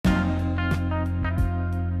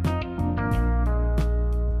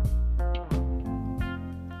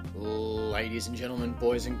Ladies and gentlemen,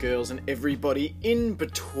 boys and girls, and everybody in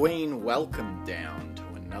between, welcome down to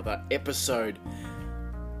another episode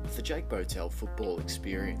of the Jake Botel Football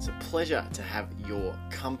Experience. A pleasure to have your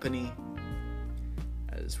company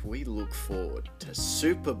as we look forward to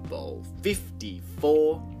Super Bowl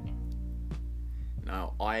 54.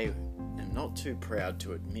 Now, I am not too proud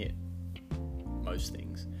to admit most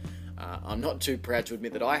things. I'm not too proud to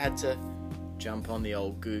admit that I had to jump on the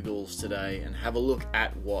old Googles today and have a look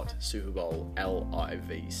at what Super Bowl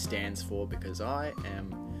LIV stands for, because I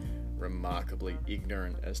am remarkably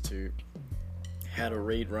ignorant as to how to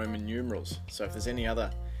read Roman numerals. So if there's any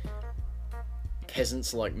other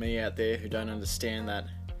peasants like me out there who don't understand that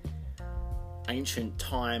ancient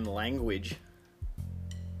time language,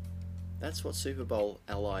 that's what Super Bowl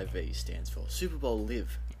LIV stands for. Super Bowl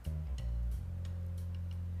LIV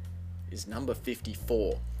is number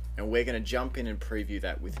 54. And we're going to jump in and preview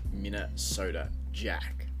that with Minnesota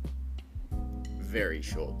Jack very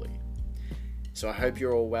shortly. So I hope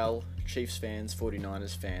you're all well, Chiefs fans,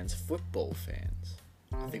 49ers fans, football fans.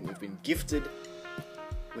 I think we've been gifted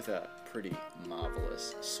with a pretty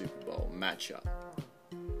marvellous Super Bowl matchup.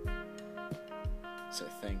 So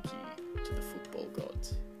thank you to the football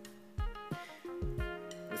gods.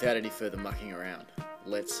 Without any further mucking around,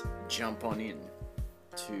 let's jump on in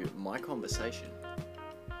to my conversation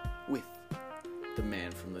with the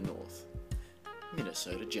man from the north,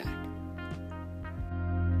 Minnesota Jack.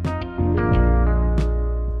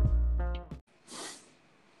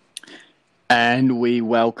 And we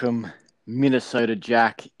welcome Minnesota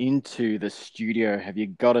Jack into the studio. Have you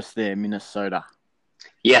got us there, Minnesota?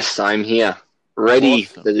 Yes, I'm here. Ready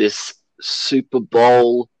for this Super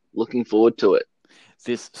Bowl. Looking forward to it.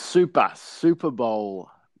 This Super Bowl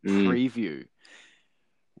preview.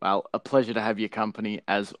 Well, a pleasure to have your company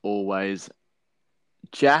as always,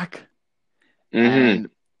 Jack. And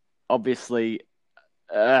obviously,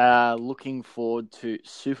 looking forward to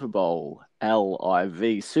Super Bowl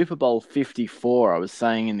LIV, Super Bowl 54. I was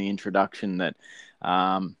saying in the introduction that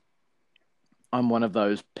I'm one of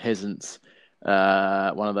those peasants,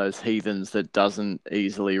 one of those heathens that doesn't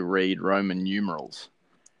easily read Roman numerals.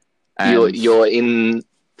 And you're in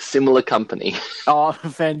similar company. Oh,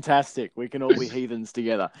 fantastic. We can all be heathens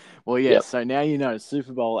together. Well, yeah, Yep. So now you know,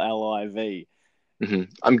 Super Bowl LIV.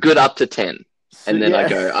 I'm good up to 10. And then I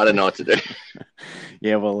go, I don't know what to do.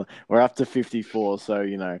 Yeah, well, we're up to 54, so,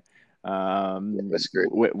 you know, We're screwed.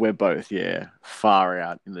 we're both, far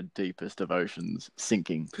out in the deepest of oceans,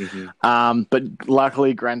 sinking. But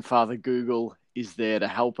luckily, Grandfather Google is there to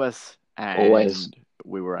help us. And Always.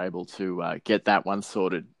 we were able to get that one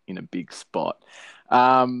sorted in a big spot.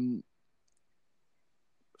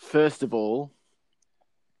 First of all,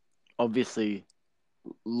 obviously,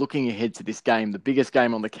 looking ahead to this game, the biggest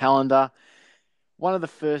game on the calendar, one of the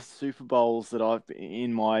first Super Bowls that I've been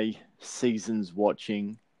in my seasons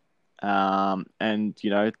watching, and, you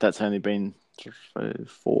know, that's only been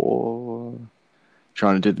 4,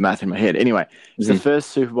 trying to do the math in my head. Anyway, it's the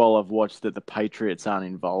first Super Bowl I've watched that the Patriots aren't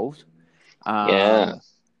involved. And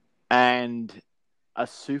a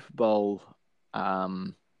Super Bowl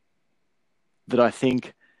that I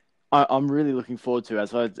think I'm really looking forward to,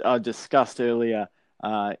 as I discussed earlier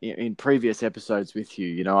in previous episodes with you.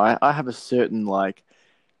 You know, I have a certain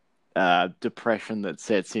depression that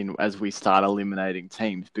sets in as we start eliminating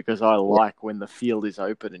teams, because I like when the field is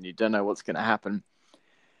open and you don't know what's going to happen.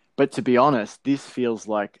 But to be honest, this feels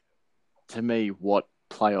like, to me, what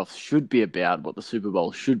playoffs should be about, what the Super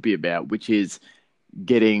Bowl should be about, which is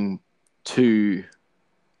getting two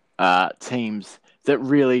teams that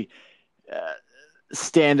really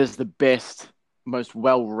stand as the best, most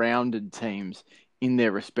well-rounded teams in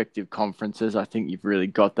their respective conferences. I think you've really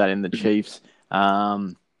got that in the Chiefs.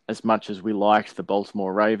 As much as we liked the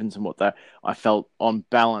Baltimore Ravens and I felt on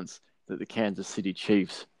balance that the Kansas City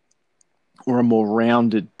Chiefs were a more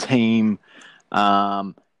rounded team.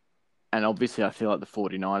 And obviously I feel like the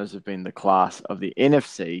 49ers have been the class of the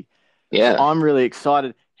NFC. Yeah. So I'm really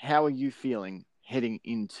excited. How are you feeling heading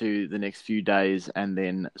into the next few days and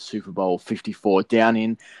then Super Bowl 54 down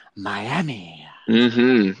in Miami?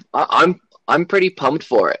 I'm pretty pumped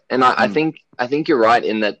for it. And I think you're right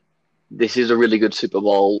in that this is a really good Super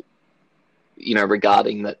Bowl, you know,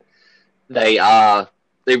 regarding that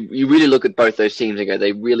you really look at both those teams and go,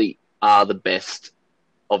 they really are the best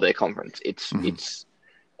of their conference. It's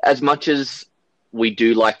as much as we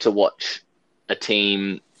do like to watch a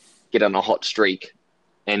team get on a hot streak,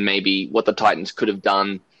 and maybe what the Titans could have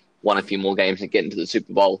done, won a few more games and get into the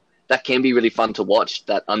Super Bowl. That can be really fun to watch,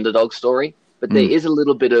 that underdog story. But there is a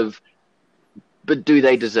little bit of, but do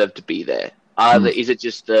they deserve to be there? Is it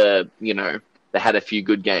just they had a few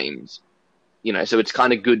good games? So it's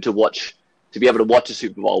kind of good to be able to watch a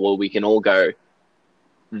Super Bowl where we can all go,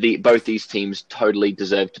 both these teams totally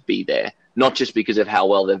deserve to be there, not just because of how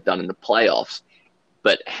well they've done in the playoffs,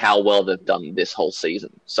 but how well they've done this whole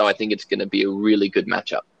season. So I think it's going to be a really good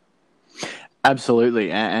matchup.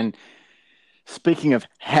 Absolutely. And speaking of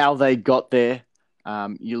how they got there,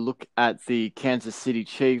 you look at the Kansas City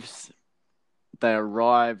Chiefs. They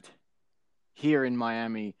arrived here in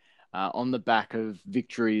Miami on the back of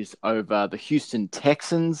victories over the Houston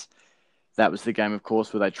Texans. That was the game, of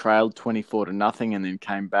course, where they trailed 24-0 and then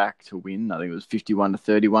came back to win. I think it was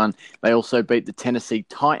 51-31. They also beat the Tennessee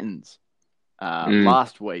Titans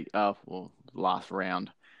last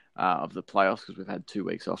round of the playoffs, because we've had 2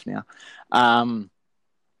 weeks off now.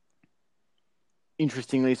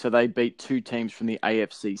 Interestingly, so they beat 2 teams from the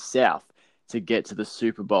AFC South to get to the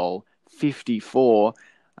Super Bowl 54.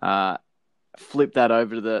 Flip that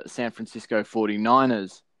over to the San Francisco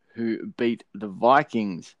 49ers, who beat the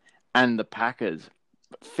Vikings and the Packers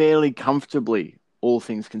fairly comfortably, all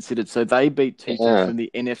things considered. So they beat 2 teams from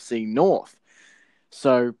the NFC North.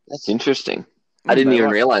 So that's interesting. I didn't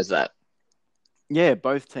even realize that. Yeah,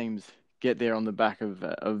 both teams get there on the back of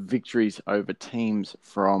victories over teams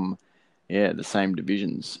from the same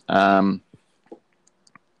divisions. But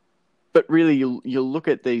really, you'll look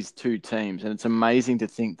at these 2 teams, and it's amazing to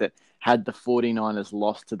think that had the 49ers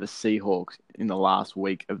lost to the Seahawks in the last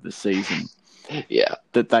week of the season,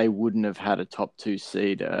 that they wouldn't have had a top 2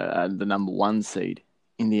 seed, the number 1 seed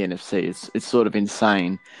in the NFC. It's sort of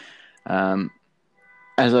insane.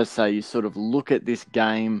 As I say, you sort of look at this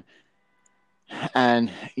game, and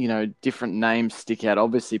different names stick out.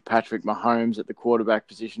 Obviously, Patrick Mahomes at the quarterback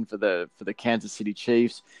position for the Kansas City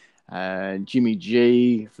Chiefs, Jimmy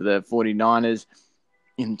G for the 49ers.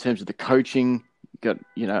 In terms of the coaching, got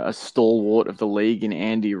a stalwart of the league in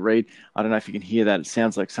Andy Reid. I don't know if you can hear that. It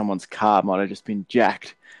sounds like someone's car might have just been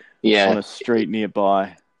jacked on a street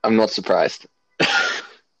nearby. I'm not surprised.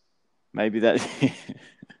 Maybe that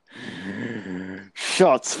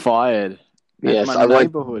shots fired. Yes, my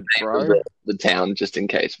neighborhood, bro. The town, just in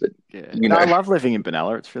case, but I love living in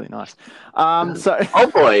Benalla. It's really nice. Oh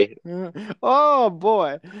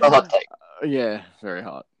boy, a hot take. Yeah, very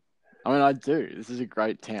hot. I mean, I do. This is a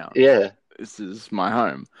great town. Yeah, this is my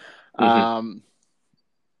home. Mm-hmm.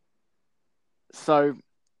 So,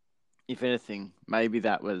 if anything, maybe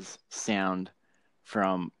that was sound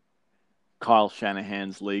from Kyle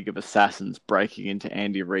Shanahan's League of Assassins breaking into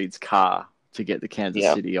Andy Reid's car to get the Kansas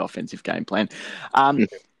City offensive game plan.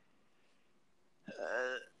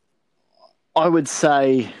 I would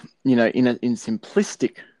say, in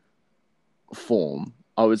simplistic form,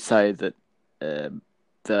 I would say that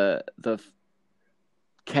the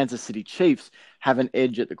Kansas City Chiefs have an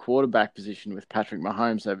edge at the quarterback position with Patrick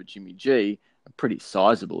Mahomes over Jimmy G, a pretty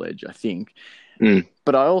sizable edge, I think.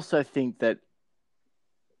 But I also think that,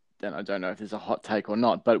 and I don't know if there's a hot take or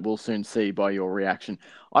not, but we'll soon see by your reaction.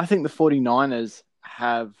 I think the 49ers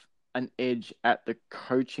have an edge at the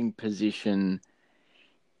coaching position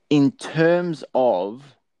in terms of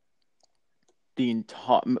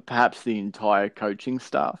perhaps the entire coaching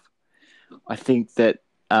staff. I think that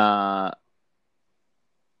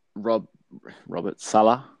Robert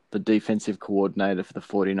Saleh, the defensive coordinator for the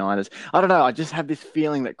 49ers, I don't know, I just have this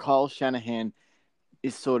feeling that Kyle Shanahan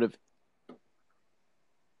is sort of,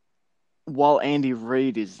 while Andy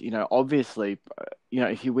Reid is, obviously,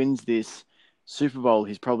 if he wins this Super Bowl,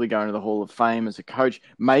 he's probably going to the Hall of Fame as a coach.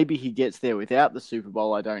 Maybe he gets there without the Super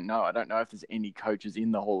Bowl. I don't know. I don't know if there's any coaches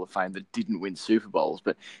in the Hall of Fame that didn't win Super Bowls.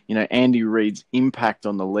 But, Andy Reid's impact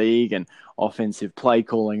on the league and offensive play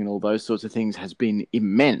calling and all those sorts of things has been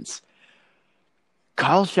immense.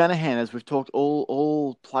 Kyle Shanahan, as we've talked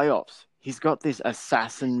all playoffs, he's got this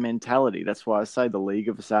assassin mentality. That's why I say the League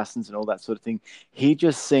of Assassins and all that sort of thing. He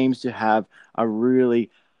just seems to have a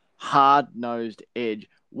really hard-nosed edge.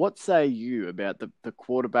 What say you about the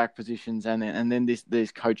quarterback positions and then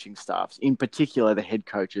these coaching staffs, in particular the head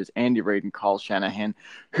coaches, Andy Reid and Kyle Shanahan?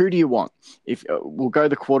 Who do you want? If we'll go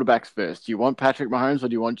the quarterbacks first. Do you want Patrick Mahomes or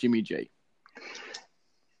do you want Jimmy G?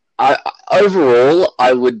 Overall,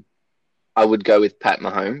 I would go with Pat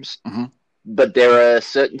Mahomes. Mm-hmm. But there are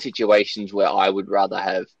certain situations where I would rather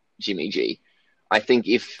have Jimmy G. I think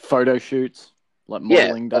if photo shoots, like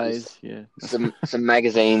modeling days, some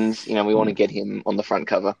magazines, we want to get him on the front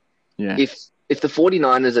cover. Yeah. If the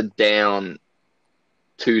 49ers are down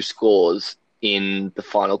 2 scores in the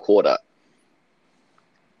final quarter,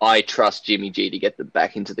 I trust Jimmy G to get them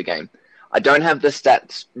back into the game. I don't have the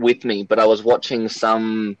stats with me, but I was watching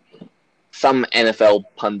some NFL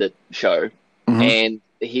pundit show, and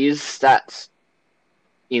his stats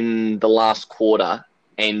in the last quarter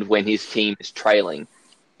and when his team is trailing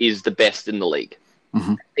is the best in the league.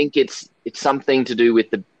 Mm-hmm. I think it's something to do with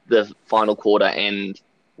the final quarter and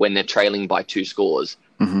when they're trailing by 2 scores.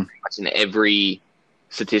 Mm-hmm. In every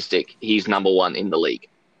statistic, he's number 1 in the league.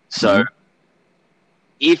 So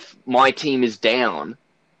if my team is down,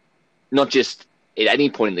 not just at any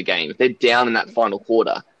point in the game, if they're down in that final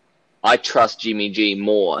quarter, I trust Jimmy G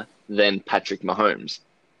more than Patrick Mahomes.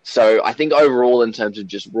 So I think overall, in terms of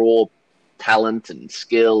just raw talent and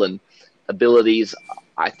skill and abilities,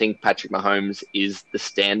 I think Patrick Mahomes is the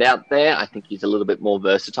standout there. I think he's a little bit more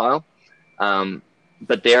versatile.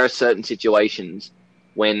 But there are certain situations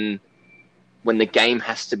when the game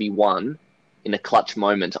has to be won in a clutch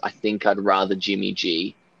moment, I think I'd rather Jimmy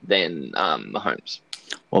G than Mahomes.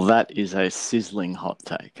 Well, that is a sizzling hot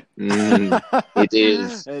take. It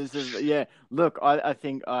is. Yeah. Look, I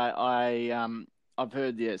think I've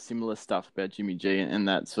heard similar stuff about Jimmy G and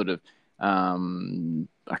that sort of I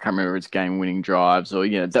can't remember if it's game-winning drives or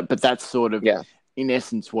but that's sort of in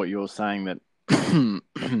essence what you're saying, that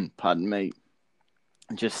pardon me,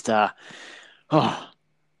 just a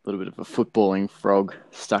little bit of a footballing frog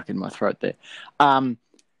stuck in my throat there.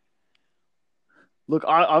 Look,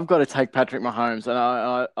 I've got to take Patrick Mahomes, and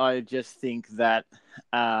I just think that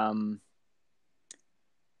and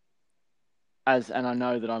I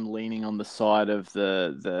know that I'm leaning on the side of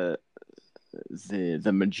the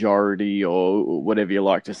majority, or whatever you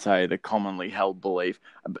like to say, the commonly held belief,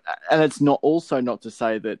 and it's not to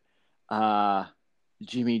say that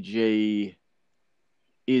Jimmy G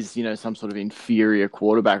is some sort of inferior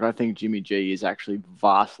quarterback. I think Jimmy G is actually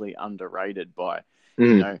vastly underrated by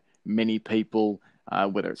many people.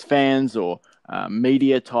 Whether it's fans or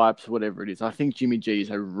media types, whatever it is. I think Jimmy G is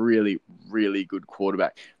a really, really good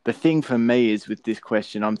quarterback. The thing for me is with this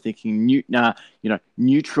question, I'm thinking,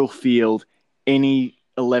 neutral field, any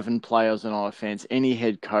 11 players on offense, any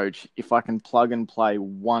head coach, if I can plug and play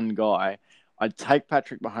one guy, I'd take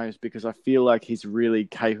Patrick Mahomes because I feel like he's really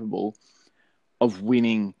capable of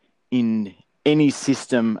winning in any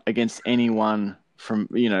system against anyone from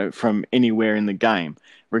anywhere in the game,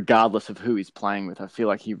 regardless of who he's playing with. I feel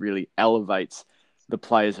like he really elevates the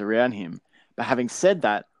players around him. But having said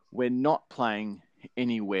that, we're not playing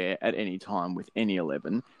anywhere at any time with any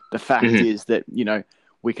 11. The fact is that,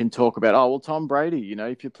 we can talk about, Tom Brady,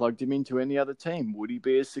 if you plugged him into any other team, would he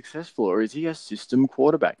be as successful, or is he a system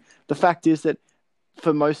quarterback? The fact is that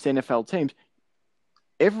for most NFL teams,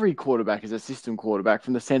 every quarterback is a system quarterback,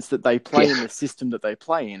 from the sense that they play in the system that they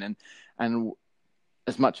play in. And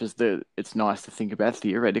as much as it's nice to think about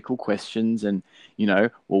theoretical questions and,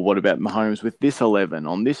 what about Mahomes with this 11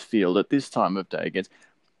 on this field at this time of day against,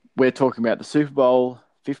 we're talking about the Super Bowl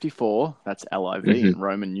 54, that's LIV in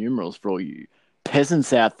Roman numerals for all you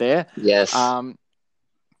peasants out there. Yes.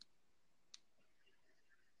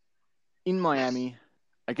 In Miami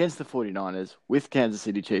against the 49ers with Kansas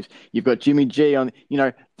City Chiefs, you've got Jimmy G on,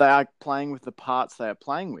 they are playing with the parts they are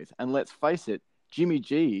playing with. And let's face it, Jimmy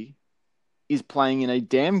G is playing in a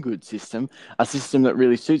damn good system, a system that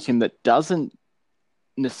really suits him, that doesn't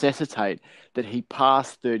necessitate that he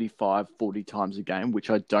pass 35, 40 times a game, which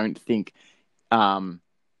I don't think, not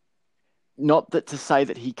that to say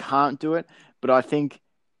that he can't do it, but I think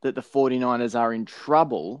that the 49ers are in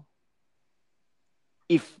trouble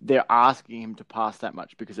if they're asking him to pass that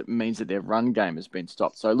much, because it means that their run game has been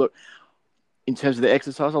stopped. So look, in terms of the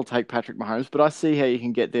exercise, I'll take Patrick Mahomes, but I see how you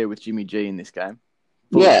can get there with Jimmy G in this game.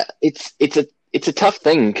 Yeah, it's a tough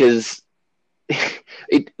thing, because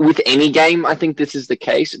with any game, I think this is the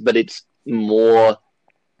case, but I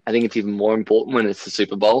think it's even more important when it's the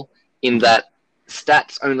Super Bowl, in that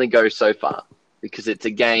stats only go so far, because it's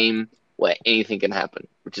a game where anything can happen,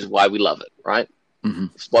 which is why we love it, right?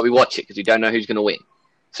 It's why we watch it, because we don't know who's going to win.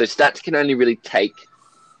 So stats can only really take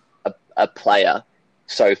a player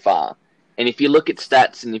so far. And if you look at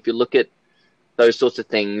stats and if you look at those sorts of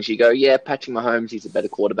things, you go, yeah, Patrick Mahomes, he's a better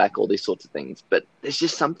quarterback, all these sorts of things. But there's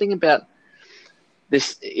just something about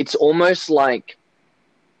this. It's almost like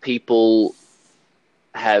people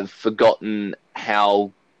have forgotten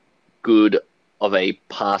how good of a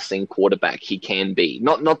passing quarterback he can be.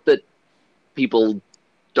 Not that people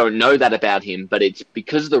don't know that about him, but it's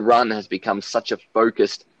because the run has become such a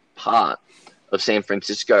focused part of San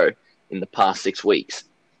Francisco in the past 6 weeks.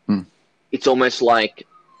 It's almost like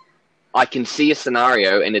I can see a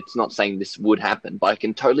scenario, and it's not saying this would happen, but I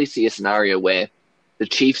can totally see a scenario where the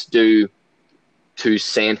Chiefs do to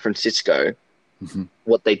San Francisco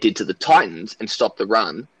what they did to the Titans and stop the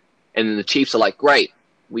run, and then the Chiefs are like, great,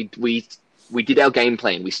 we did our game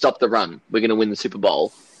plan, we stopped the run, we're going to win the Super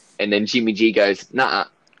Bowl, and then Jimmy G goes, nah,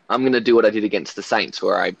 I'm going to do what I did against the Saints,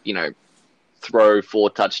 where I, throw 4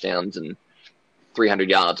 touchdowns and 300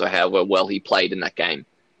 yards or however well he played in that game.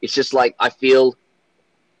 It's just like I feel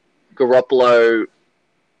Garoppolo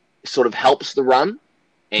sort of helps the run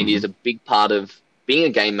and is a big part of being a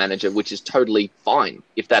game manager, which is totally fine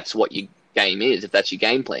if that's what your game is, if that's your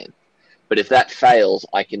game plan. But if that fails,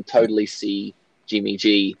 I can totally see Jimmy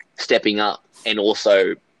G stepping up and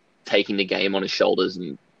also taking the game on his shoulders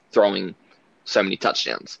and throwing so many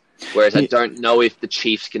touchdowns. Whereas I don't know if the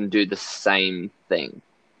Chiefs can do the same thing.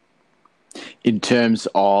 In terms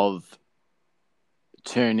of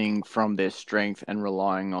turning from their strength and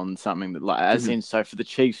relying on something that, like, as in, so for the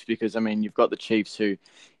Chiefs, because I mean, you've got the Chiefs who,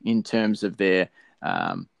 in terms of their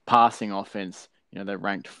passing offense, you know, they're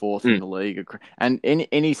ranked 4th in the league. And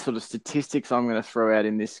any sort of statistics I'm going to throw out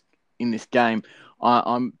in this game,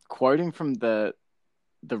 I'm quoting from the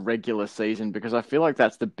regular season because I feel like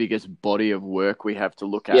that's the biggest body of work we have to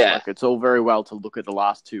look at. Yeah. Like, it's all very well to look at the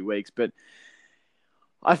last 2 weeks, but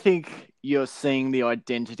I think you're seeing the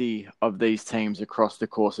identity of these teams across the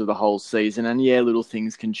course of the whole season. And yeah, little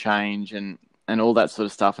things can change and all that sort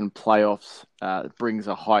of stuff. And playoffs brings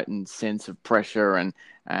a heightened sense of pressure and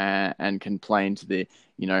can play into the,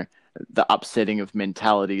 you know, the upsetting of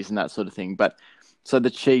mentalities and that sort of thing. But so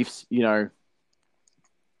the Chiefs, you know,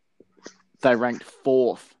 they ranked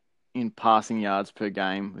 4th in passing yards per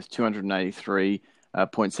game with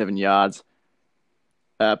 283.7 yards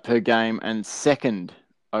per game, and 2nd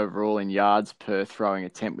overall in yards per throwing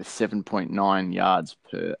attempt with 7.9 yards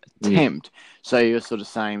per attempt. So you're sort of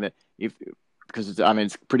saying that because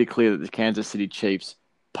it's pretty clear that the Kansas City Chiefs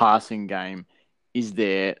passing game is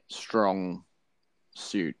their strong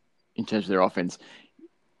suit in terms of their offense.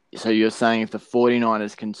 So you're saying if the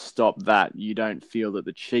 49ers can stop that, you don't feel that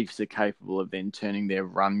the Chiefs are capable of then turning their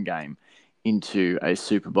run game into a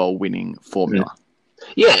Super Bowl winning formula?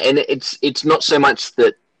 Yeah, and it's not so much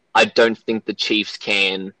that I don't think the Chiefs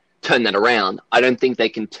can turn that around. I don't think they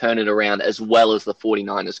can turn it around as well as the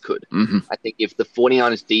 49ers could. I think if the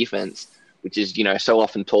 49ers defense, which is, you know, so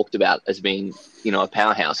often talked about as being, you know, a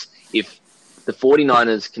powerhouse, if the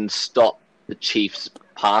 49ers can stop the Chiefs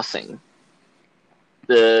passing,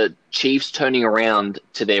 the Chiefs turning around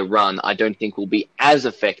to their run, I don't think will be as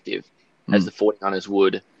effective as the 49ers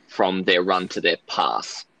would from their run to their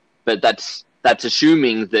pass. But that's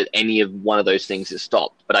assuming that any of one of those things is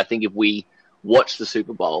stopped. But I think if we watch the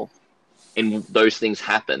Super Bowl and those things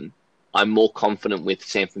happen, I'm more confident with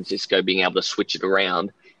San Francisco being able to switch it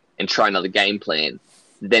around and try another game plan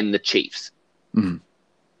than the Chiefs.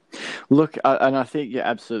 Look, and I think you're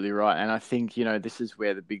absolutely right. And I think, you know, this is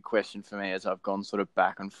where the big question for me as I've gone sort of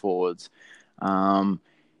back and forwards.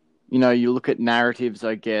 You know, you look at narratives,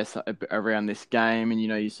 I guess, around this game and, you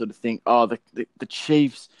know, you sort of think, oh, the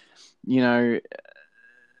Chiefs, you know,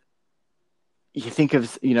 you think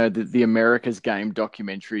of, you know, the America's Game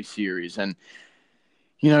documentary series and,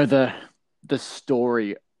 you know, the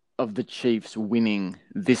story of the Chiefs winning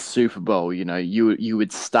this Super Bowl. You know, you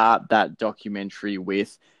would start that documentary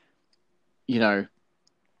with, you know,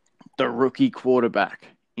 the rookie quarterback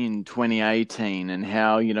in 2018 and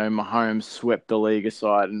how, you know, Mahomes swept the league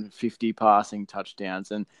aside and 50 passing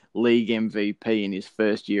touchdowns and league MVP in his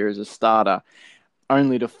first year as a starter,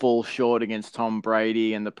 only to fall short against Tom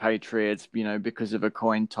Brady and the Patriots, you know, because of a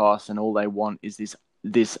coin toss, and all they want is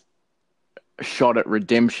this shot at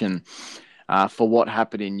redemption for what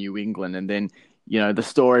happened in New England. And then, you know, the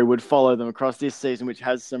story would follow them across this season, which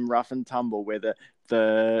has some rough and tumble where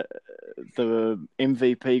the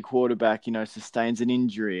MVP quarterback, you know, sustains an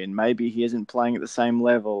injury and maybe he isn't playing at the same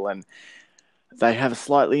level, and they have a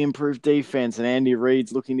slightly improved defense and Andy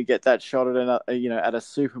Reid's looking to get that shot at a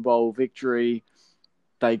Super Bowl victory.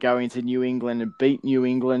 They go into New England and beat New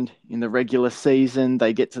England in the regular season.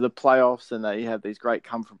 They get to the playoffs and they have these great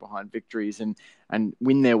come from behind victories and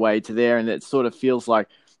win their way to there. And it sort of feels like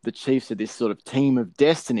the Chiefs are this sort of team of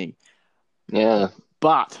destiny. Yeah.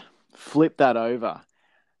 But flip that over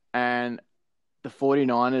and the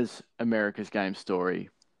 49ers America's Game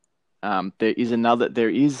story. There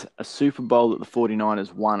is a Super Bowl that the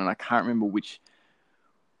 49ers won, and I can't remember which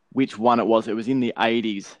one it was. It was in the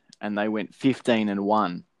 80s. And they went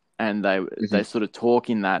 15-1, and they sort of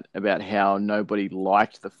talk in that about how nobody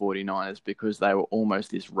liked the 49ers because they were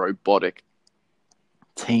almost this robotic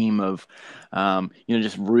team of,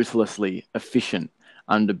 just ruthlessly efficient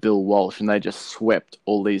under Bill Walsh, and they just swept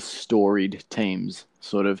all these storied teams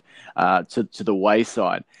sort of to the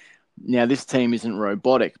wayside. Now, this team isn't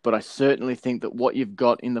robotic, but I certainly think that what you've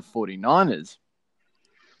got in the 49ers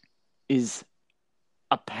is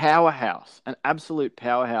a powerhouse, an absolute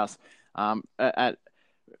powerhouse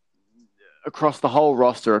across the whole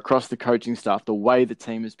roster, across the coaching staff, the way the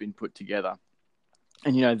team has been put together.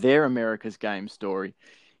 And, their America's game story,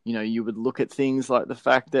 you would look at things like the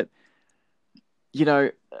fact that,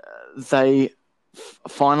 they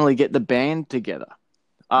finally get the band together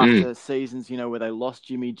after seasons, where they lost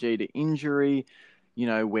Jimmy G to injury,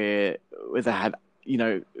 where they had,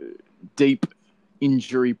 deep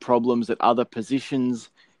injury problems at other positions.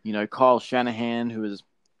 Kyle Shanahan, who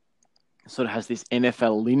sort of has this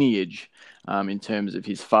NFL lineage in terms of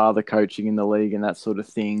his father coaching in the league and that sort of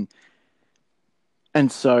thing.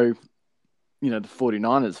 And so, the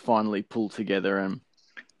 49ers finally pulled together and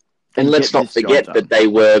let's not forget that they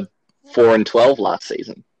were 4-12 last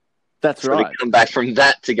season. That's right. To come back from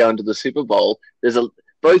that to go into the Super Bowl,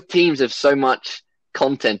 both teams have so much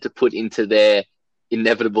content to put into their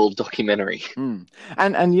inevitable documentary. And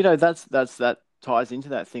that ties into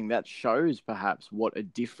that thing that shows perhaps what a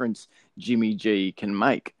difference Jimmy G can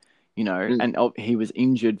make. And he was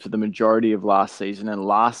injured for the majority of last season. And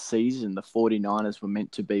last season, the 49ers were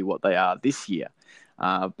meant to be what they are this year.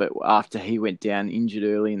 But after he went down injured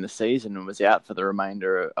early in the season and was out for the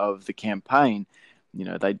remainder of the campaign,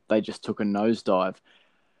 they just took a nosedive.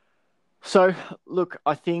 So, look,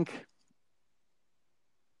 I think,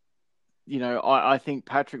 I think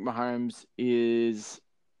Patrick Mahomes is,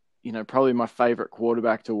 probably my favorite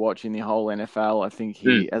quarterback to watch in the whole NFL. I think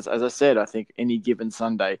he, as I said, I think any given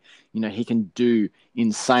Sunday, he can do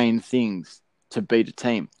insane things to beat a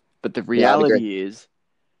team. But the reality is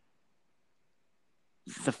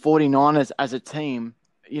the 49ers as a team,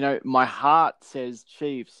 my heart says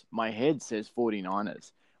Chiefs, my head says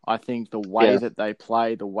 49ers. I think the way that they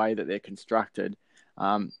play, the way that they're constructed,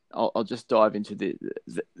 I'll just dive into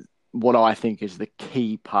what I think is the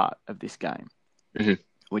key part of this game.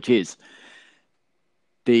 Which is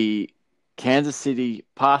the Kansas City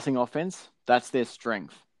passing offense. That's their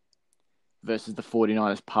strength versus the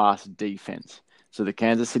 49ers pass defense. So the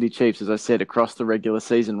Kansas City Chiefs, as I said, across the regular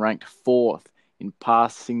season, ranked 4th in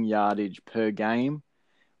passing yardage per game,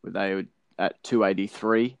 where they were at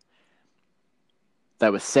 283. They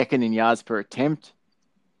were 2nd in yards per attempt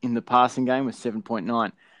in the passing game with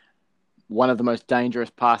 7.9. One of the most dangerous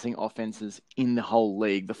passing offenses in the whole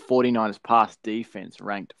league. The 49ers pass defense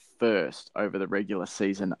ranked 1st over the regular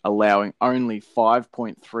season, allowing only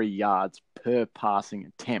 5.3 yards per passing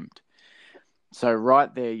attempt. So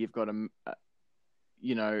right there, you've got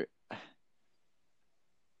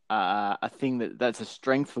a thing that's a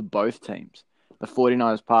strength for both teams. The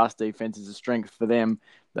 49ers pass defense is a strength for them.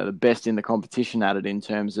 They're the best in the competition at it in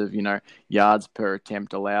terms of, yards per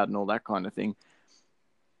attempt allowed and all that kind of thing.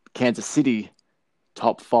 Kansas City,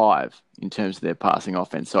 top 5 in terms of their passing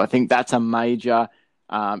offense. So I think that's a major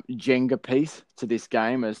Jenga piece to this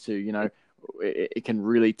game as to, it can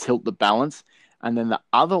really tilt the balance. And then the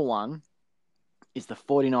other one is the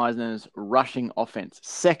 49ers rushing offense,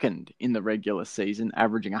 2nd in the regular season,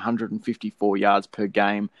 averaging 154 yards per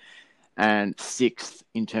game, and 6th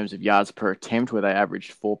in terms of yards per attempt, where they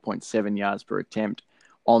averaged 4.7 yards per attempt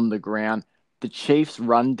on the ground. The Chiefs'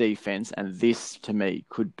 run defense, and this to me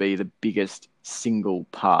could be the biggest single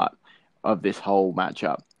part of this whole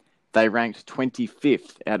matchup. They ranked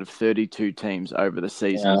 25th out of 32 teams over the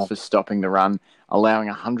season for stopping the run, allowing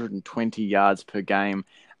 120 yards per game,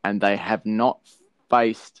 and they have not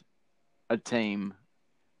faced a team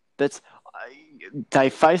that's... They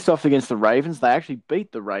faced off against the Ravens. They actually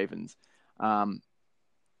beat the Ravens.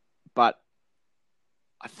 But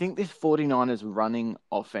I think this 49ers running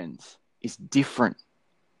offense is different.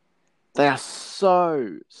 They are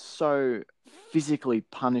so physically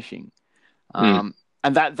punishing. And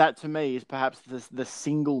that to me is perhaps the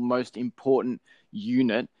single most important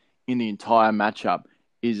unit in the entire matchup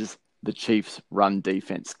is the Chiefs' run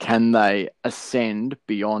defense. Can they ascend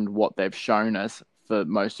beyond what they've shown us for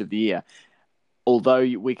most of the year? Although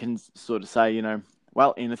we can sort of say,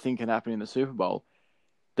 anything can happen in the Super Bowl,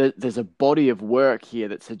 there's a body of work here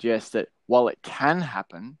that suggests that while it can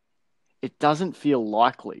happen, it doesn't feel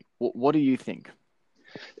likely. What do you think?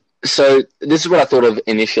 So this is what I thought of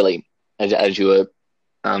initially as you were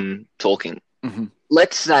talking. Mm-hmm.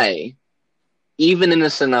 Let's say, even in a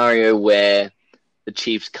scenario where the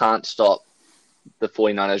Chiefs can't stop the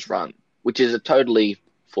 49ers run, which is a totally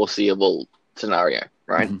foreseeable scenario,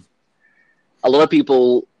 right? Mm-hmm. A lot of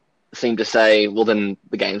people seem to say, well, then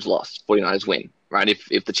the game's lost. 49ers win, right?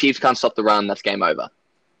 If the Chiefs can't stop the run, that's game over.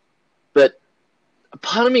 But a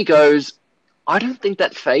part of me goes, I don't think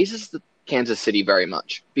that phases the Kansas City very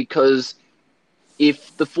much, because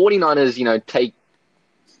if the 49ers, take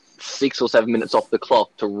 6 or 7 minutes off the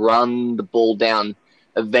clock to run the ball down,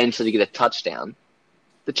 eventually get a touchdown,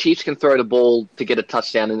 the Chiefs can throw the ball to get a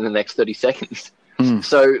touchdown in the next 30 seconds.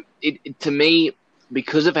 So to me,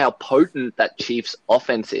 because of how potent that Chiefs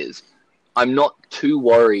offense is, I'm not too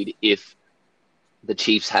worried if the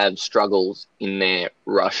Chiefs have struggles in their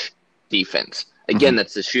rush defense. Again,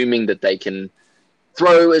 that's assuming that they can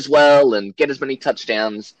throw as well and get as many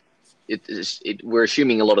touchdowns. We're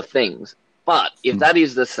assuming a lot of things. But if that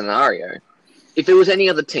is the scenario, if it was any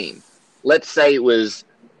other team, let's say it was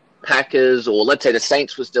Packers, or let's say the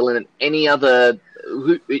Saints were still in it,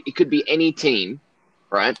 it could be any team,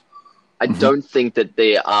 right? I don't think that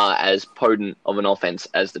they are as potent of an offense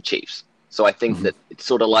as the Chiefs. So I think that it's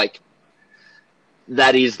sort of like,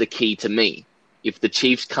 that is the key to me. If the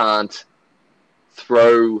Chiefs can't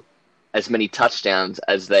throw as many touchdowns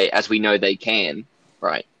as we know they can,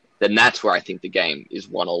 right, then that's where I think the game is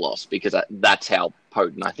won or lost, because that's how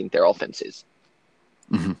potent I think their offense is.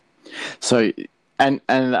 So, and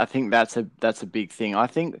I think that's a big thing. I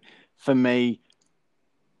think for me,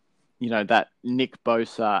 that Nick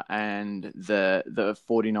Bosa and the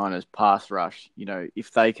 49ers pass rush,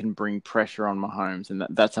 if they can bring pressure on Mahomes, and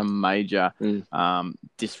that's a major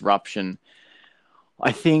disruption.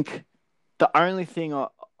 I think the only thing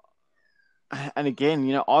and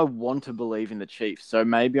again, I want to believe in the Chiefs, so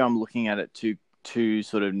maybe I'm looking at it too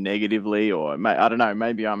sort of negatively, or I don't know,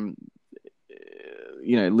 maybe I'm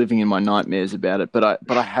living in my nightmares about it. But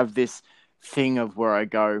I have this thing of where I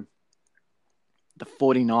go, the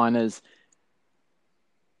 49ers,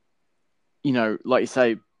 like you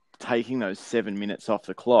say, taking those 7 minutes off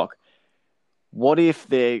the clock. What if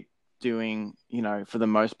they're doing, for the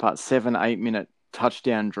most part, 7-8 minute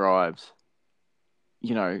touchdown drives,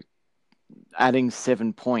 adding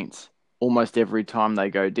 7 points almost every time they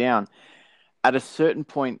go down? At a certain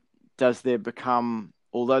point, does there become,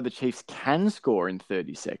 although the Chiefs can score in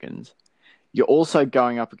 30 seconds, you're also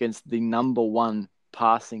going up against the number one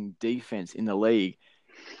passing defense in the league.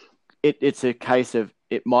 It's a case of,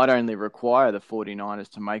 it might only require the 49ers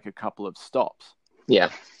to make a couple of stops. Yeah.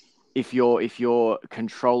 If you're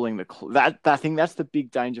controlling I think that's the big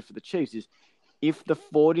danger for the Chiefs, is if the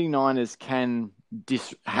 49ers can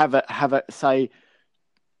have a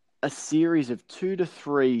series of 2 to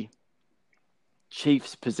 3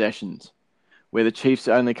 Chiefs possessions where the Chiefs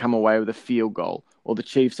only come away with a field goal, or the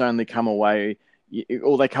Chiefs only come away,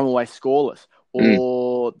 or they come away scoreless,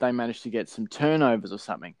 or they manage to get some turnovers or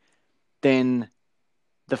something, then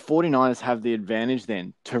the 49ers have the advantage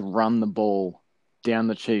then to run the ball down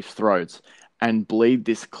the Chiefs' throats and bleed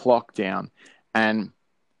this clock down. And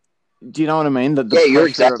do you know what I mean? You're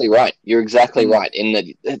exactly right. You're exactly right.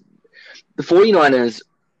 In the 49ers,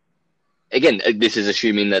 again, this is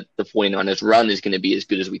assuming that the 49ers run is going to be as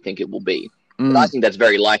good as we think it will be. But I think that's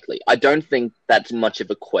very likely. I don't think that's much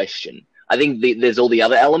of a question. I think there's all the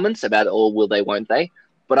other elements about, will they, won't they?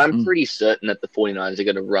 But I'm pretty certain that the 49ers are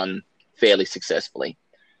going to run fairly successfully.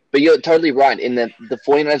 But you're totally right in that the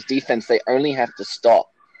 49ers defense, they only have to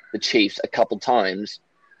stop the Chiefs a couple times,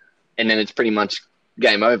 and then it's pretty much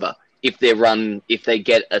game over. If they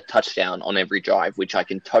get a touchdown on every drive, which I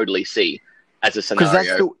can totally see as a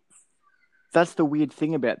scenario. That's the weird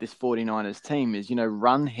thing about this 49ers team is,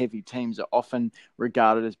 run-heavy teams are often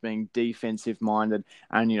regarded as being defensive-minded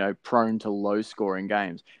and, prone to low-scoring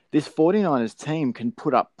games. This 49ers team can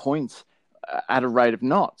put up points at a rate of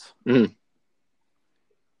knots. They're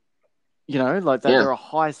a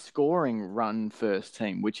high-scoring run-first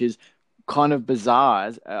team, which is kind of bizarre.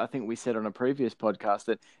 As I think we said on a previous podcast,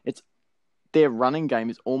 that their running game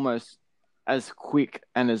is almost as quick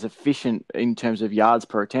and as efficient in terms of yards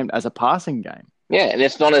per attempt as a passing game. Yeah, and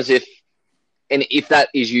it's not as if that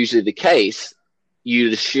is usually the case,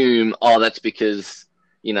 you'd assume, that's because,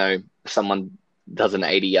 someone does an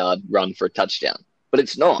 80-yard run for a touchdown. But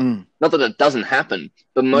it's not. Not that it doesn't happen,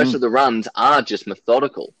 but most of the runs are just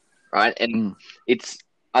methodical, right? And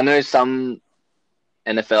I know some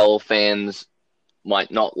NFL fans might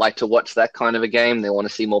not like to watch that kind of a game. They want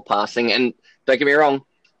to see more passing. And don't get me wrong,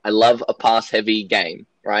 I love a pass-heavy game,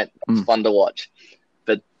 right? It's fun to watch.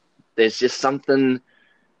 But there's just something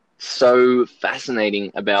so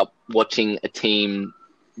fascinating about watching a team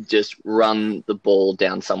just run the ball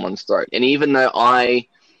down someone's throat. And even though I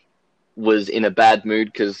was in a bad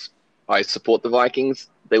mood because I support the Vikings,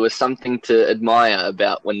 there was something to admire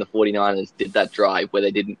about when the 49ers did that drive where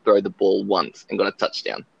they didn't throw the ball once and got a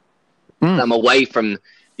touchdown. I'm away from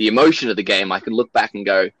the emotion of the game. I can look back and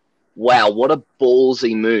go, wow, what a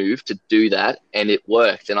ballsy move to do that, and it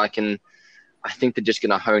worked. And I think they're just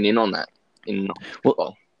going to hone in on that in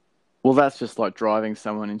football. Well, that's just like driving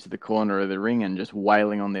someone into the corner of the ring and just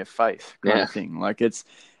wailing on their face kind of thing. Like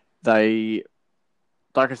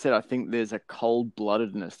like I said, I think there's a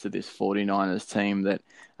cold-bloodedness to this 49ers team that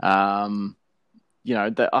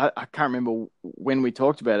I can't remember when we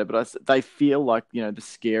talked about it, but they feel like, the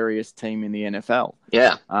scariest team in the NFL.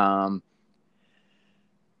 Yeah.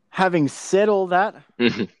 Having said all that,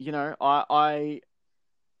 I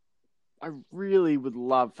really would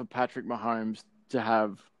love for Patrick Mahomes to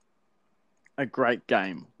have a great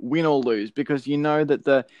game, win or lose, because you know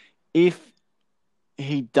that if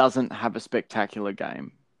he doesn't have a spectacular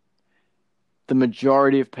game, the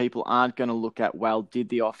majority of people aren't going to look at, well, did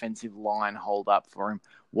the offensive line hold up for him?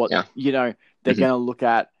 They're going to look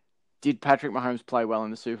at, did Patrick Mahomes play well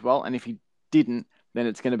in the Super Bowl? And if he didn't, then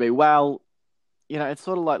it's going to be, well, it's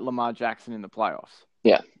sort of like Lamar Jackson in the playoffs.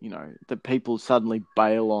 Yeah. The people suddenly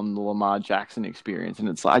bail on the Lamar Jackson experience. And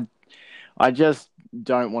it's like, I just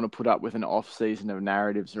don't want to put up with an off season of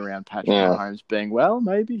narratives around Patrick Mahomes being, well,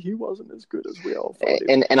 maybe he wasn't as good as we all thought.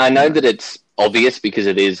 And I know that it's obvious because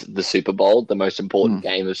it is the Super Bowl, the most important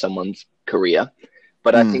game of someone's career.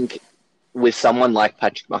 But I think with someone like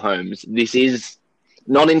Patrick Mahomes, this is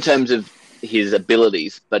not in terms of his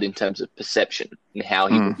abilities, but in terms of perception and how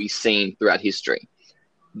he will be seen throughout history.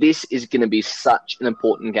 This is going to be such an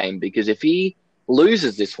important game because if he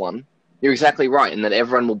loses this one, you're exactly right in that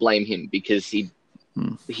everyone will blame him because he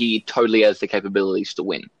totally has the capabilities to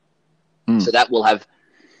win. So that will have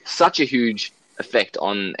such a huge effect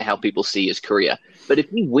on how people see his career. But if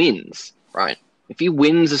he wins, right, if he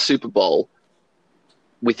wins a Super Bowl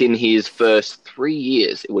within his first 3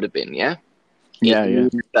 years, it would have been, in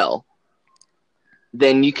the NFL,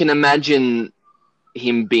 then you can imagine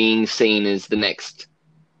him being seen as the next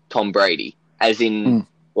Tom Brady, as in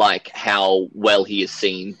like how well he is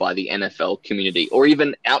seen by the NFL community or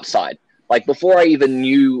even outside. Like before I even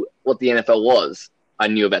knew what the NFL was, I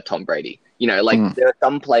knew about Tom Brady. There are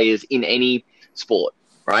some players in any sport,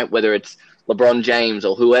 right? Whether it's LeBron James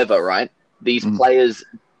or whoever, right? These players,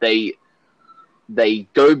 they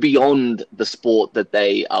go beyond the sport that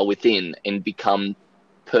they are within and become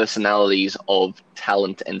personalities of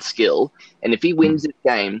talent and skill. And if he wins this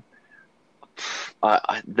game,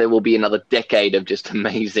 there will be another decade of just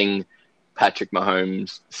amazing Patrick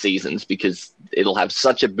Mahomes seasons because it'll have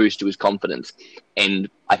such a boost to his confidence. And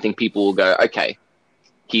I think people will go, okay,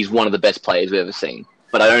 he's one of the best players we've ever seen.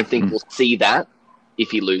 But I don't think we'll see that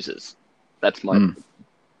if he loses. That's my...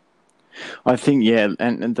 I think,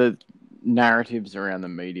 and the narratives around the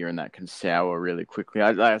media and that can sour really quickly.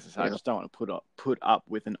 I just don't want to put up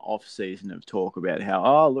with an off season of talk about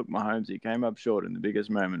how, look, Mahomes, he came up short in the biggest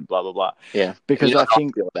moment, blah blah blah. Yeah, because I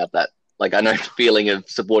think feel about that. Like I know the feeling of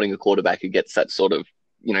supporting a quarterback who gets that sort of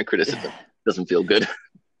criticism doesn't feel good.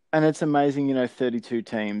 And it's amazing, 32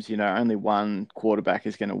 teams. Only one quarterback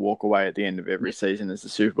is going to walk away at the end of every season as the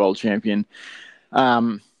Super Bowl champion.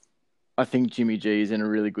 I think Jimmy G is in a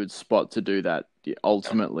really good spot to do that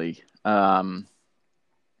ultimately. As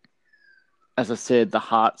I said, the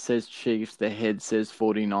heart says Chiefs, the head says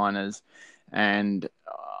 49ers, and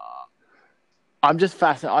I'm just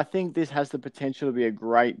fascinated. I think this has the potential to be a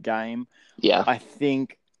great game. Yeah. I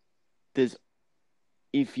think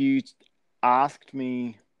if you asked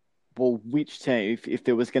me, well, which team, if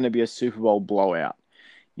there was going to be a Super Bowl blowout,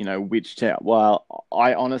 which team? Well,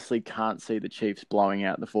 I honestly can't see the Chiefs blowing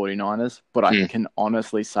out the 49ers, but I can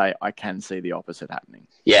honestly say I can see the opposite happening.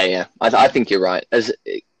 Yeah. I think you're right. As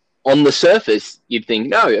on the surface, you'd think,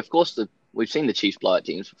 no, of course, we've seen the Chiefs blow out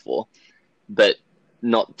teams before, but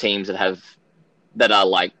not teams that are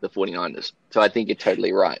like the 49ers. So I think you're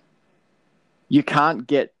totally right. You can't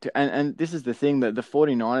get to, and this is the thing, that the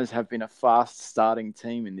 49ers have been a fast starting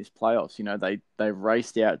team in this playoffs. They've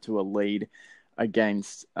raced out to a lead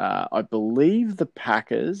against, I believe, the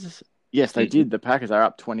Packers. Yes, they did. The Packers are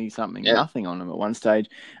up 20-something, nothing on them at one stage.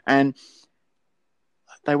 And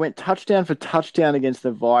they went touchdown for touchdown against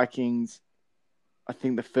the Vikings. I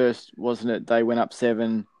think the first, wasn't it? They went up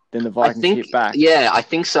 7, then the Vikings hit back. Yeah, I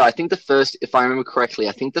think so. I think the first, if I remember correctly,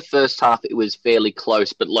 I think the first half it was fairly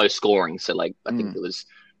close but low scoring. So, I think it was,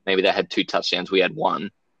 maybe they had 2 touchdowns, we had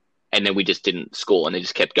 1. And then we just didn't score and they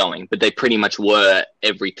just kept going. But they pretty much were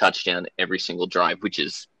every touchdown, every single drive, which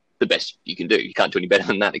is the best you can do. You can't do any better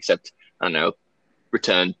than that except, I don't know,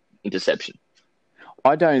 return interception.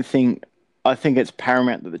 I think it's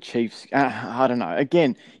paramount that the Chiefs, I don't know.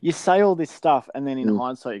 Again, you say all this stuff and then in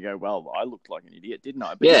hindsight you go, well, I looked like an idiot, didn't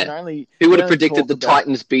I? But who would have predicted the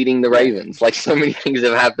Titans beating the Ravens? Like so many things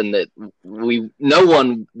have happened that no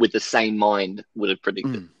one with the same mind would have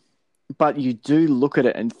predicted. But you do look at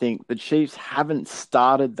it and think the Chiefs haven't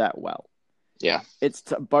started that well. Yeah.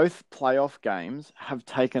 Both playoff games have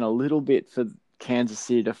taken a little bit for Kansas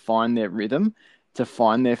City to find their rhythm, to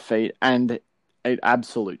find their feet, and an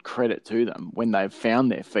absolute credit to them. When they've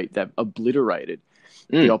found their feet, they've obliterated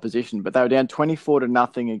the opposition, but they were down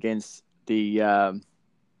 24-0 against the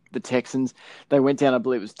Texans. They went down, I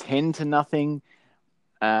believe it was 10-0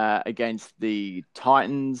 against the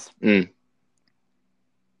Titans. Mm.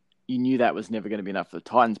 You knew that was never going to be enough for the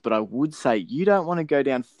Titans, but I would say you don't want to go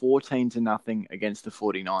down 14-0 against the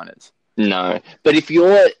 49ers. No, but if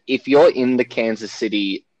you're in the Kansas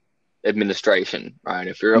City administration, right?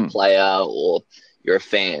 If you're a player or you're a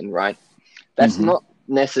fan, right? That's not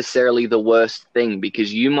necessarily the worst thing,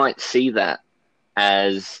 because you might see that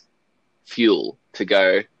as fuel to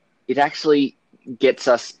go, it actually gets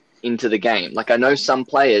us into the game. Like, I know some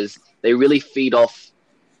players, they really feed off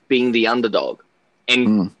being the underdog,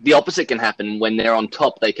 and the opposite can happen. When they're on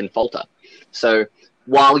top, they can falter. So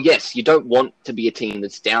while, yes, you don't want to be a team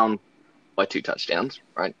that's down by 2 touchdowns,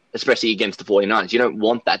 right? Especially against the 49ers. You don't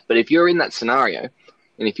want that. But if you're in that scenario,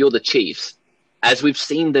 and if you're the Chiefs, as we've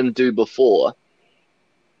seen them do before,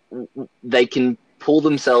 they can pull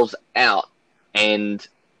themselves out and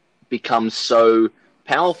become so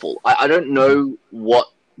powerful. I don't know what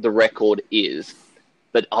the record is,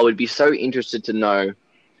 but I would be so interested to know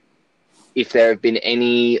if there have been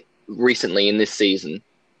any recently in this season,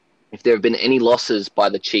 if there have been any losses by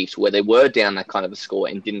the Chiefs where they were down that kind of a score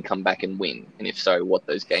and didn't come back and win, and if so, what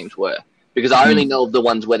those games were. Because I only know of the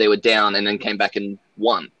ones where they were down and then came back and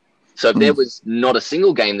won. So if there was not a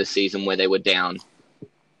single game this season where they were down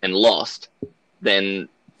and lost, then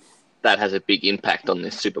that has a big impact on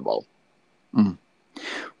this Super Bowl.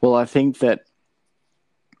 Well, I think that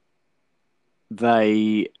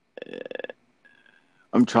they...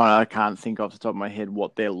 I can't think off the top of my head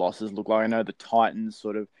what their losses look like. I know the Titans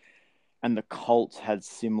sort of, and the Colts had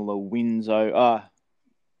similar wins. The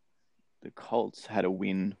Colts had a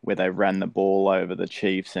win where they ran the ball over the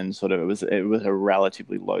Chiefs, and sort of it was a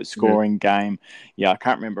relatively low scoring game. Yeah, I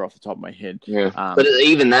can't remember off the top of my head. Yeah, but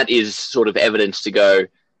even that is sort of evidence to go,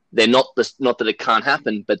 they're not that it can't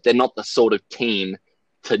happen, but they're not the sort of team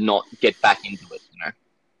to not get back into it. You know?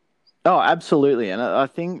 Oh, absolutely, and I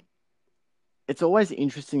think it's always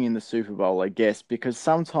interesting in the Super Bowl, I guess, because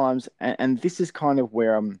sometimes, and this is kind of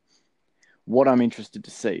where what I'm interested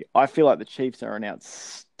to see. I feel like the Chiefs are an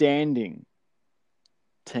outstanding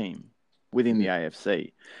team within the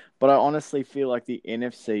AFC, but I honestly feel like the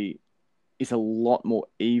NFC is a lot more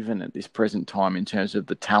even at this present time in terms of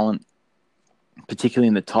the talent, particularly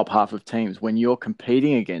in the top half of teams. When you're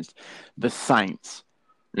competing against the Saints,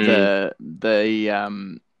 who else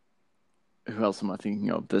am I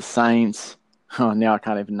thinking of? The Saints. Oh, now I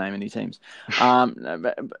can't even name any teams.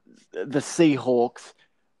 The Seahawks,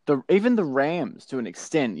 even the Rams to an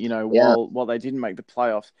extent, while they didn't make the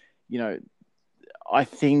playoffs, I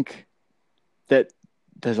think that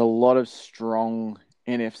there's a lot of strong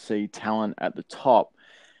NFC talent at the top.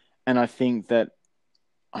 And I think that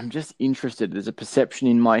I'm just interested. There's a perception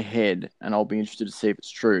in my head, and I'll be interested to see if it's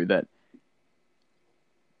true, that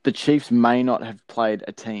the Chiefs may not have played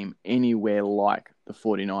a team anywhere like the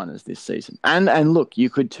 49ers this season. And look, you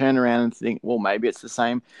could turn around and think, well, maybe it's the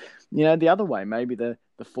same, the other way. Maybe the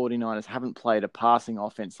 49ers haven't played a passing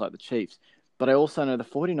offense like the Chiefs. But I also know the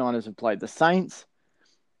 49ers have played the Saints,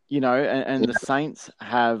 and the Saints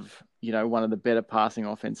have, one of the better passing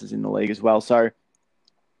offenses in the league as well. So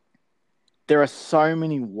there are so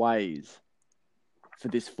many ways for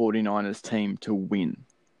this 49ers team to win.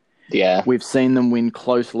 Yeah, we've seen them win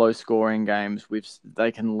close, low-scoring games.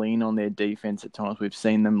 They can lean on their defense at times. We've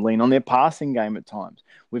seen them lean on their passing game at times.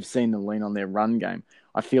 We've seen them lean on their run game.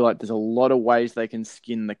 I feel like there's a lot of ways they can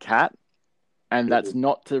skin the cat, and that's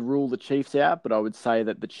not to rule the Chiefs out, but I would say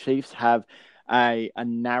that the Chiefs have a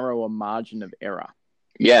narrower margin of error.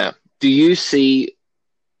 Yeah. Do you see?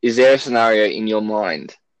 Is there a scenario in your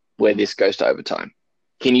mind where this goes to overtime?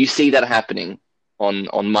 Can you see that happening on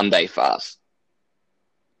Monday fast?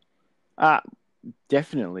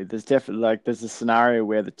 Definitely. There's there's a scenario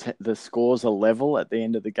where the scores are level at the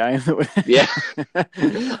end of the game. Yeah,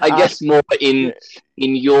 I guess more in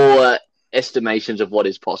your estimations of what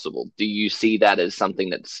is possible. Do you see that as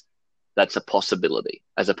something that's a possibility,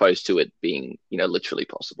 as opposed to it being literally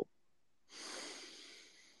possible?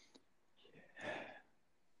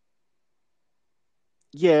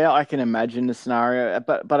 Yeah, I can imagine the scenario,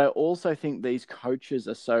 but I also think these coaches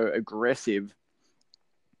are so aggressive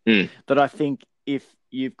that I think if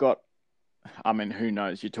you've got, who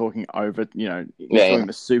knows? You're talking over, talking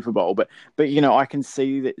the Super Bowl, but I can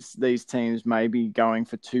see that these teams may be going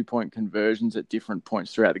for 2-point conversions at different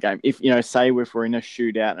points throughout the game. If say if we're in a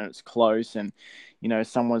shootout and it's close, and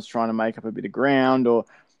someone's trying to make up a bit of ground, or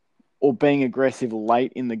being aggressive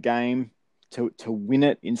late in the game to win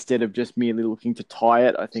it instead of just merely looking to tie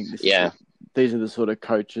it. I think this these are the sort of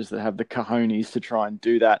coaches that have the cojones to try and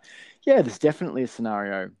do that. Yeah, there's definitely a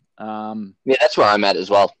scenario. Yeah, that's where I'm at as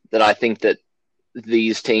well. That I think that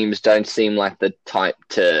these teams don't seem like the type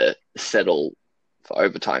to settle for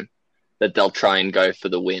overtime, that they'll try and go for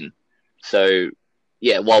the win. So,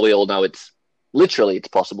 yeah, while we all know it's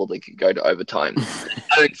possible they could go to overtime,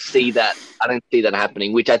 I don't see that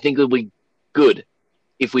happening, which I think would be good.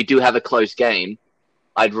 If we do have a close game,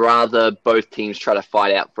 I'd rather both teams try to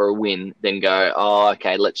fight out for a win than go, oh,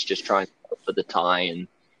 okay, let's just try and go for the tie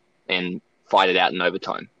and fight it out in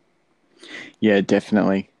overtime. Yeah,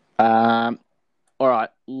 definitely. All right,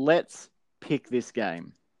 let's pick this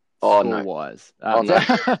game. Oh, score-wise. No. No.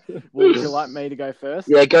 Would you like me to go first?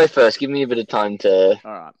 Yeah, go first. Give me a bit of time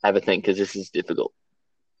to have a think, because this is difficult.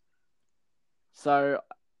 So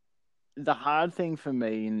the hard thing for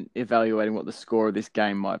me in evaluating what the score of this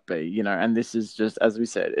game might be, and this is just, as we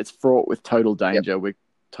said, it's fraught with total danger. Yep. We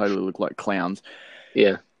totally look like clowns.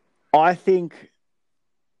 Yeah. I think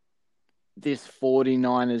this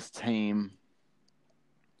 49ers team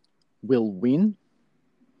will win.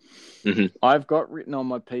 Mm-hmm. I've got written on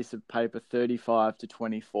my piece of paper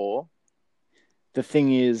 35-24. The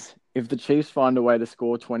thing is, if the Chiefs find a way to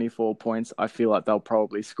score 24 points, I feel like they'll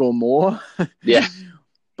probably score more. Yeah.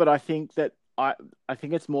 But I think that I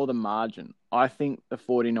think it's more the margin. I think the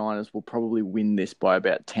 49ers will probably win this by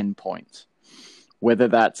about 10 points. Whether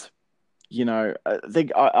that's, I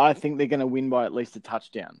think they're going to win by at least a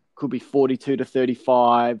touchdown. Could be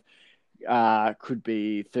 42-35, could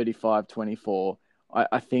be 35-24.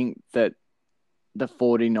 I think that the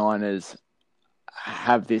 49ers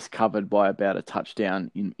have this covered by about a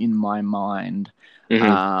touchdown in my mind.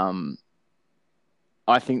 Mm-hmm.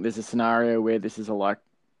 I think there's a scenario where this is a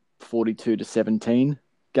 42-17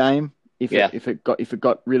 game. If it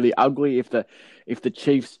got really ugly, if the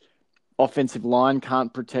Chiefs offensive line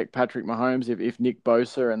can't protect Patrick Mahomes, if Nick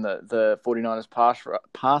Bosa and the 49ers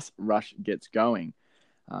pass rush gets going,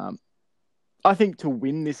 I think to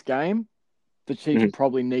win this game, the Chiefs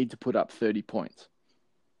probably need to put up 30 points.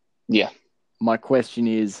 Yeah. My question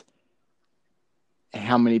is,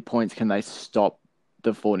 how many points can they stop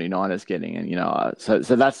the 49ers getting? And, so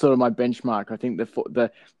that's sort of my benchmark. I think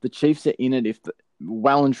the Chiefs are in it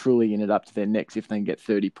well and truly in it up to their necks if they can get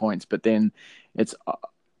 30 points. But then it's,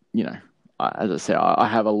 as I said, I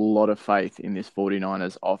have a lot of faith in this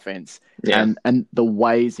 49ers offense and the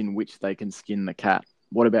ways in which they can skin the cat.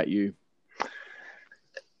 What about you?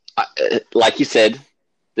 Like you said,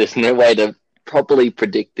 there's no way to properly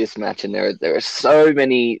predict this match, and there are so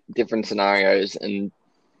many different scenarios, and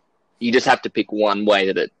you just have to pick one way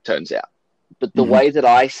that it turns out. But the way that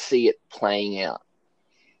I see it playing out,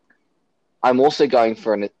 I'm also going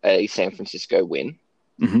for a San Francisco win.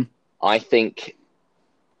 Mm-hmm. I think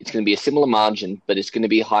it's going to be a similar margin, but it's going to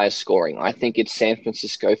be higher scoring. I think it's San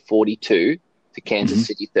Francisco 42 to Kansas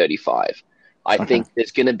City 35. I think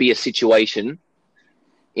there's going to be a situation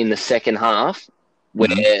in the second half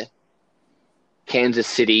where Kansas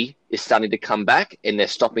City is starting to come back and they're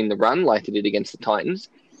stopping the run like they did against the Titans.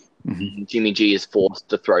 Jimmy G is forced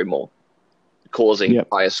to throw more, causing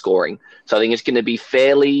higher scoring. So I think it's going to be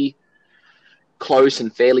fairly close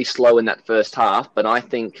and fairly slow in that first half, but I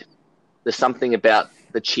think there's something about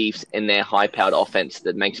the Chiefs and their high-powered offense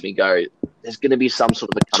that makes me go, there's going to be some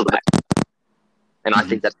sort of a comeback. And I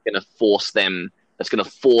think that's going to force the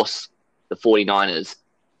 49ers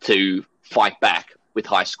to fight back with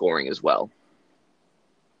high scoring as well.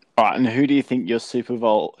 All right, and who do you think your Super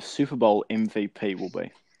Bowl MVP will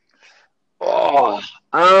be? I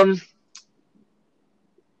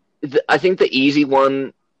think the easy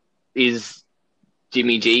one is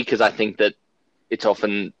Jimmy G, because I think that it's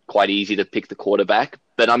often quite easy to pick the quarterback,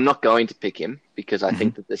 but I'm not going to pick him because I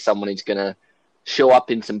think that there's someone who's going to show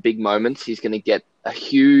up in some big moments. He's going to get a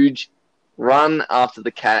huge run after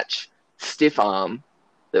the catch, stiff arm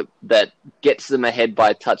that gets them ahead by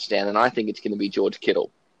a touchdown, and I think it's going to be George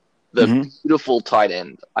Kittle, the beautiful tight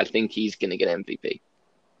end. I think he's going to get MVP.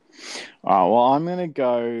 All right, well, I'm going to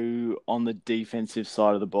go on the defensive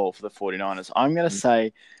side of the ball for the 49ers. I'm going to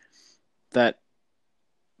say that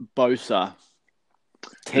Bosa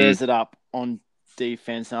tears it up on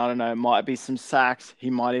defense, and I don't know, it might be some sacks. He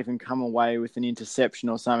might even come away with an interception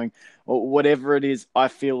or something, or whatever it is. I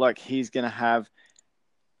feel like he's going to have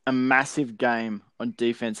a massive game on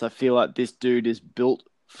defense. I feel like this dude is built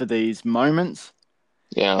for these moments.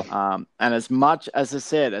 Yeah. And as much as I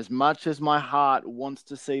said, as much as my heart wants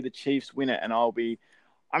to see the Chiefs win it, and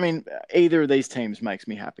either of these teams makes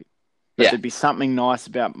me happy. But there'd be something nice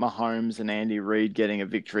about Mahomes and Andy Reid getting a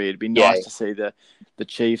victory. It'd be nice to see the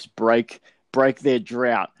Chiefs break their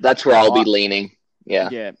drought. That's where I'll be leaning. Yeah.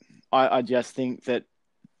 Yeah. I just think that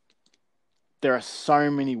there are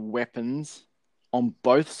so many weapons on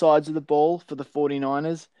both sides of the ball for the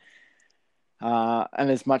 49ers.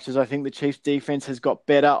 And as much as I think the Chiefs' defense has got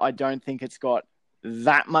better, I don't think it's got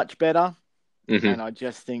that much better. Mm-hmm. And I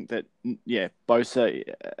just think that, Bosa,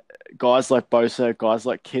 guys like Bosa, guys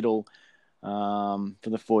like Kittle for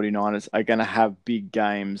the 49ers are going to have big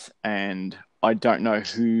games. And I don't know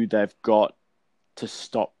who they've got to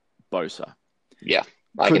stop Bosa. Yeah.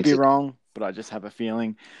 Could be wrong, but I just have a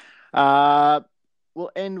feeling.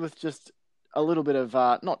 We'll end with just a little bit of,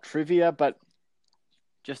 not trivia, but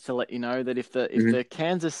just to let you know that if the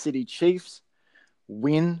Kansas City Chiefs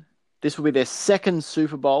win, this will be their second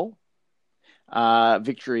Super Bowl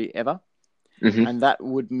victory ever. Mm-hmm. And that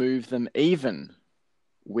would move them even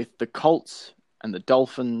with the Colts and the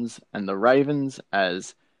Dolphins and the Ravens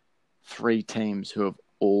as three teams who have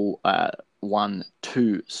all won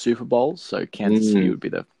 2 Super Bowls. So Kansas City would be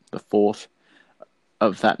the fourth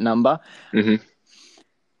of that number. Mm-hmm.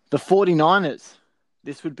 The 49ers,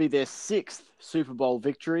 this would be their 6th Super Bowl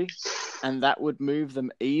victory, and that would move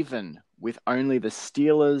them even with only the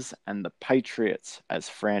Steelers and the Patriots as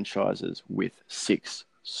franchises with 6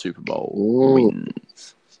 Super Bowl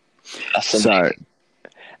wins.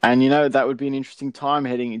 And that would be an interesting time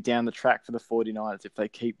heading down the track for the 49ers if they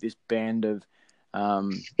keep this band of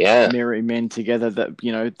merry men together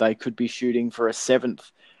that, they could be shooting for a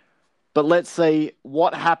 7th. But let's see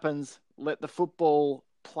what happens. Let the football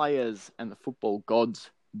players and the football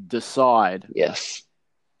gods decide. Yes.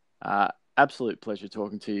 Absolute pleasure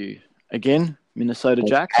talking to you again, Minnesota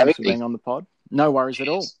Jack. Thanks for being on the pod. No worries at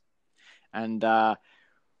all. And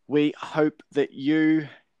we hope that you,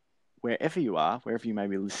 wherever you may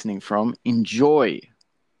be listening from, enjoy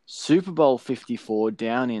Super Bowl 54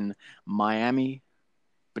 down in Miami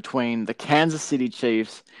between the Kansas City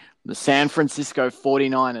Chiefs and the San Francisco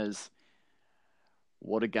 49ers.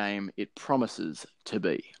 What a game it promises to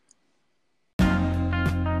be.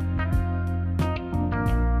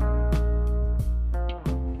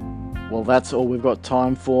 Well, that's all we've got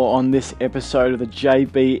time for on this episode of the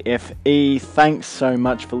JBFE. Thanks so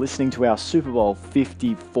much for listening to our Super Bowl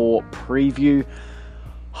 54 preview.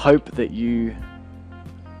 Hope that you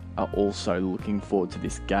are also looking forward to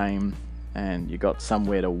this game and you got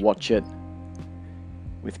somewhere to watch it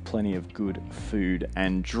with plenty of good food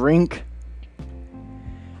and drink.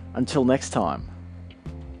 Until next time,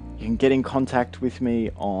 you can get in contact with me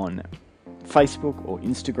on Facebook or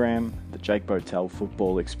Instagram, the Jake Botel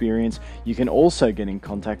Football Experience. You can also get in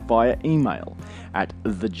contact via email at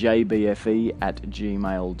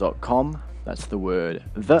thejbfe@gmail.com. That's the word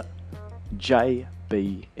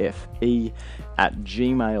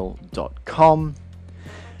thejbfe@gmail.com.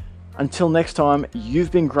 Until next time,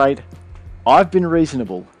 you've been great. I've been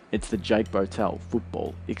reasonable. It's the Jake Botel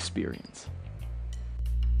Football Experience.